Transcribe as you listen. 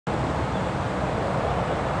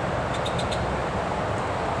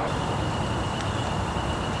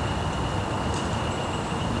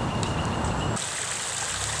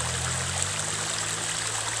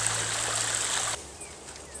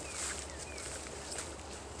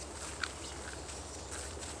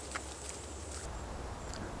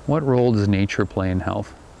What role does nature play in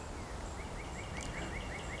health?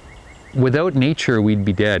 Without nature, we'd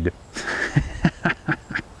be dead.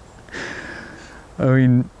 I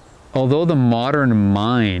mean, although the modern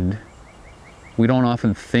mind, we don't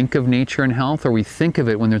often think of nature and health, or we think of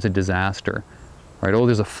it when there's a disaster, right? Oh,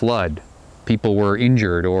 there's a flood. People were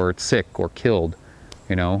injured or sick or killed,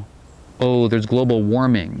 you know? Oh, there's global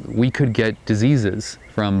warming. We could get diseases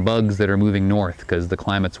from bugs that are moving north because the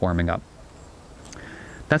climate's warming up.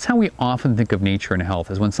 That's how we often think of nature and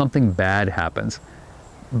health, is when something bad happens.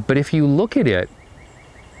 But if you look at it,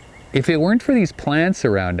 if it weren't for these plants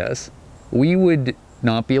around us, we would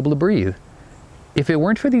not be able to breathe. If it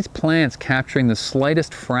weren't for these plants capturing the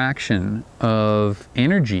slightest fraction of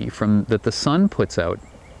energy that the sun puts out,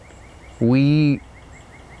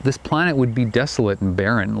 this planet would be desolate and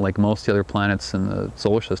barren, like most of the other planets in the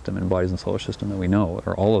solar system and bodies in the solar system that we know,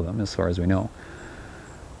 or all of them as far as we know.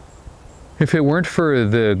 If it weren't for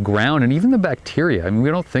the ground and even the bacteria, I mean, we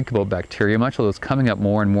don't think about bacteria much, although it's coming up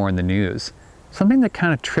more and more in the news. Something that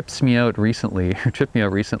kind of tripped me out recently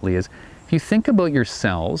is, if you think about your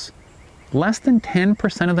cells, less than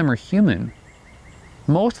 10% of them are human.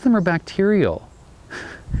 Most of them are bacterial.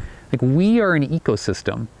 Like, we are an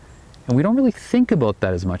ecosystem, and we don't really think about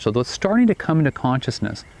that as much, although it's starting to come into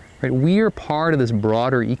consciousness, right? We are part of this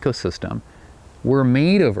broader ecosystem. We're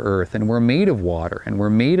made of earth, and we're made of water, and we're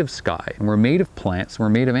made of sky, and we're made of plants, and we're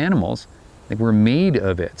made of animals. Like, we're made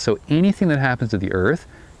of it. So anything that happens to the earth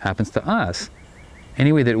happens to us.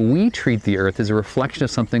 Any way that we treat the earth is a reflection of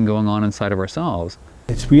something going on inside of ourselves.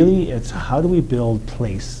 It's how do we build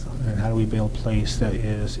place, and how do we build place that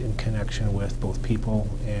is in connection with both people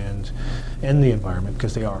and the environment,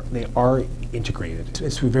 because they are integrated.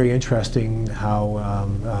 It's very interesting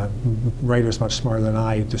how writers much smarter than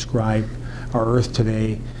I describe our Earth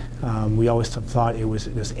today. We always thought it was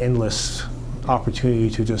this endless opportunity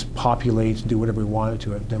to just populate and do whatever we wanted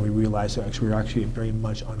to it. Then we realized that we're actually very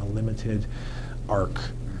much on a limited arc.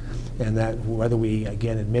 And that whether we,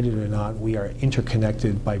 again, admit it or not, we are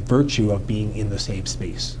interconnected by virtue of being in the same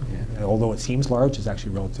space. Yeah. And although it seems large, it's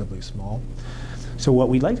actually relatively small. So what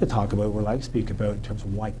we'd like to talk about, what I'd like to speak about in terms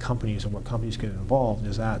of why companies and what companies get involved,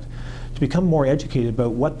 is that to become more educated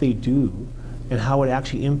about what they do and how it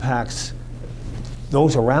actually impacts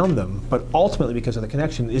those around them, but ultimately, because of the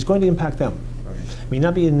connection, is going to impact them. Right. It may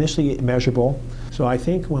not be initially measurable. So I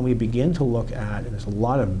think when we begin to look at, and there's a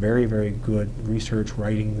lot of very, very good research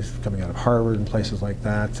writings coming out of Harvard and places like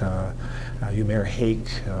that, Umair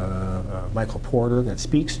Haque, Michael Porter, that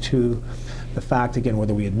speaks to the fact, again,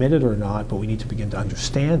 whether we admit it or not, but we need to begin to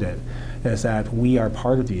understand it, is that we are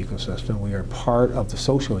part of the ecosystem, we are part of the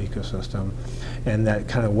social ecosystem, and that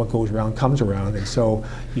kind of what goes around comes around. And so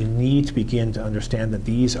you need to begin to understand that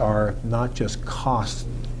these are not just costs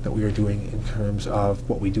that we are doing in terms of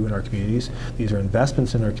what we do in our communities. These are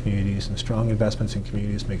investments in our communities, and strong investments in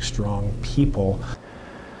communities make strong people.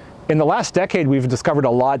 In the last decade, we've discovered a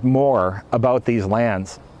lot more about these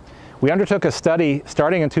lands. We undertook a study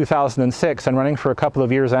starting in 2006 and running for a couple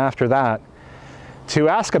of years after that to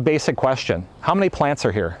ask a basic question: how many plants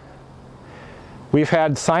are here? We've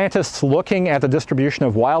had scientists looking at the distribution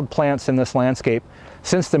of wild plants in this landscape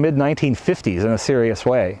since the mid-1950s in a serious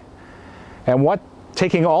way. And what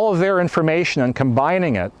taking all of their information and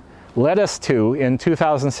combining it led us to, in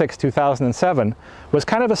 2006, 2007, was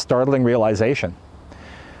kind of a startling realization.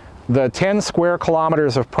 The 10 square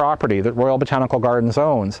kilometers of property that Royal Botanical Gardens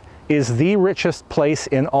owns is the richest place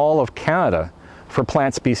in all of Canada for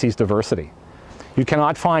plant species diversity. You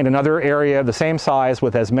cannot find another area the same size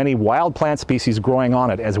with as many wild plant species growing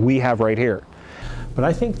on it as we have right here. But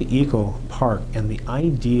I think the EcoPark and the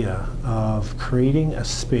idea of creating a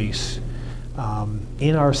space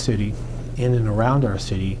in our city, in and around our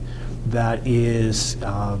city, that is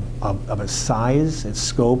of a size, its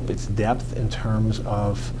scope, its depth in terms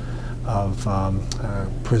of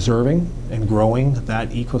preserving and growing that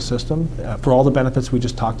ecosystem for all the benefits we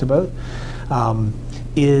just talked about,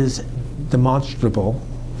 is demonstrable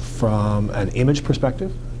from an image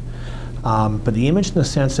perspective. But the image in the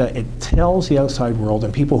sense that it tells the outside world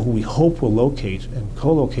and people who we hope will locate and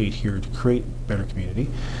co-locate here to create better community,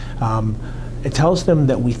 it tells them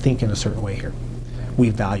that we think in a certain way here.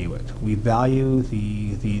 We value it. We value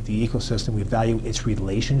the ecosystem. We value its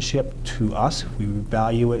relationship to us. We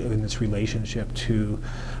value it in its relationship to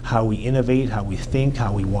how we innovate, how we think,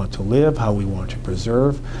 how we want to live, how we want to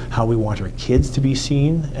preserve, how we want our kids to be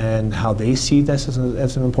seen, and how they see this as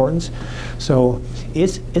an importance. So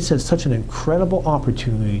it's such an incredible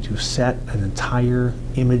opportunity to set an entire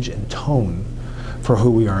image and tone for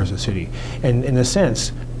who we are as a city. And in a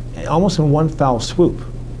sense, almost in one foul swoop,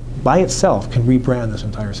 by itself can rebrand this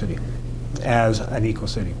entire city as an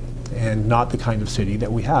eco-city, and not the kind of city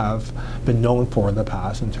that we have been known for in the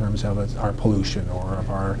past in terms of our pollution or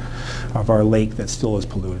of our lake that still is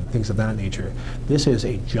polluted, things of that nature. This is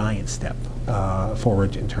a giant step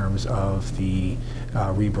forward in terms of the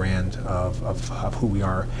rebrand of who we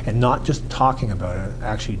are, and not just talking about it,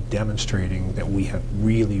 actually demonstrating that we have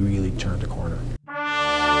really, really turned a corner.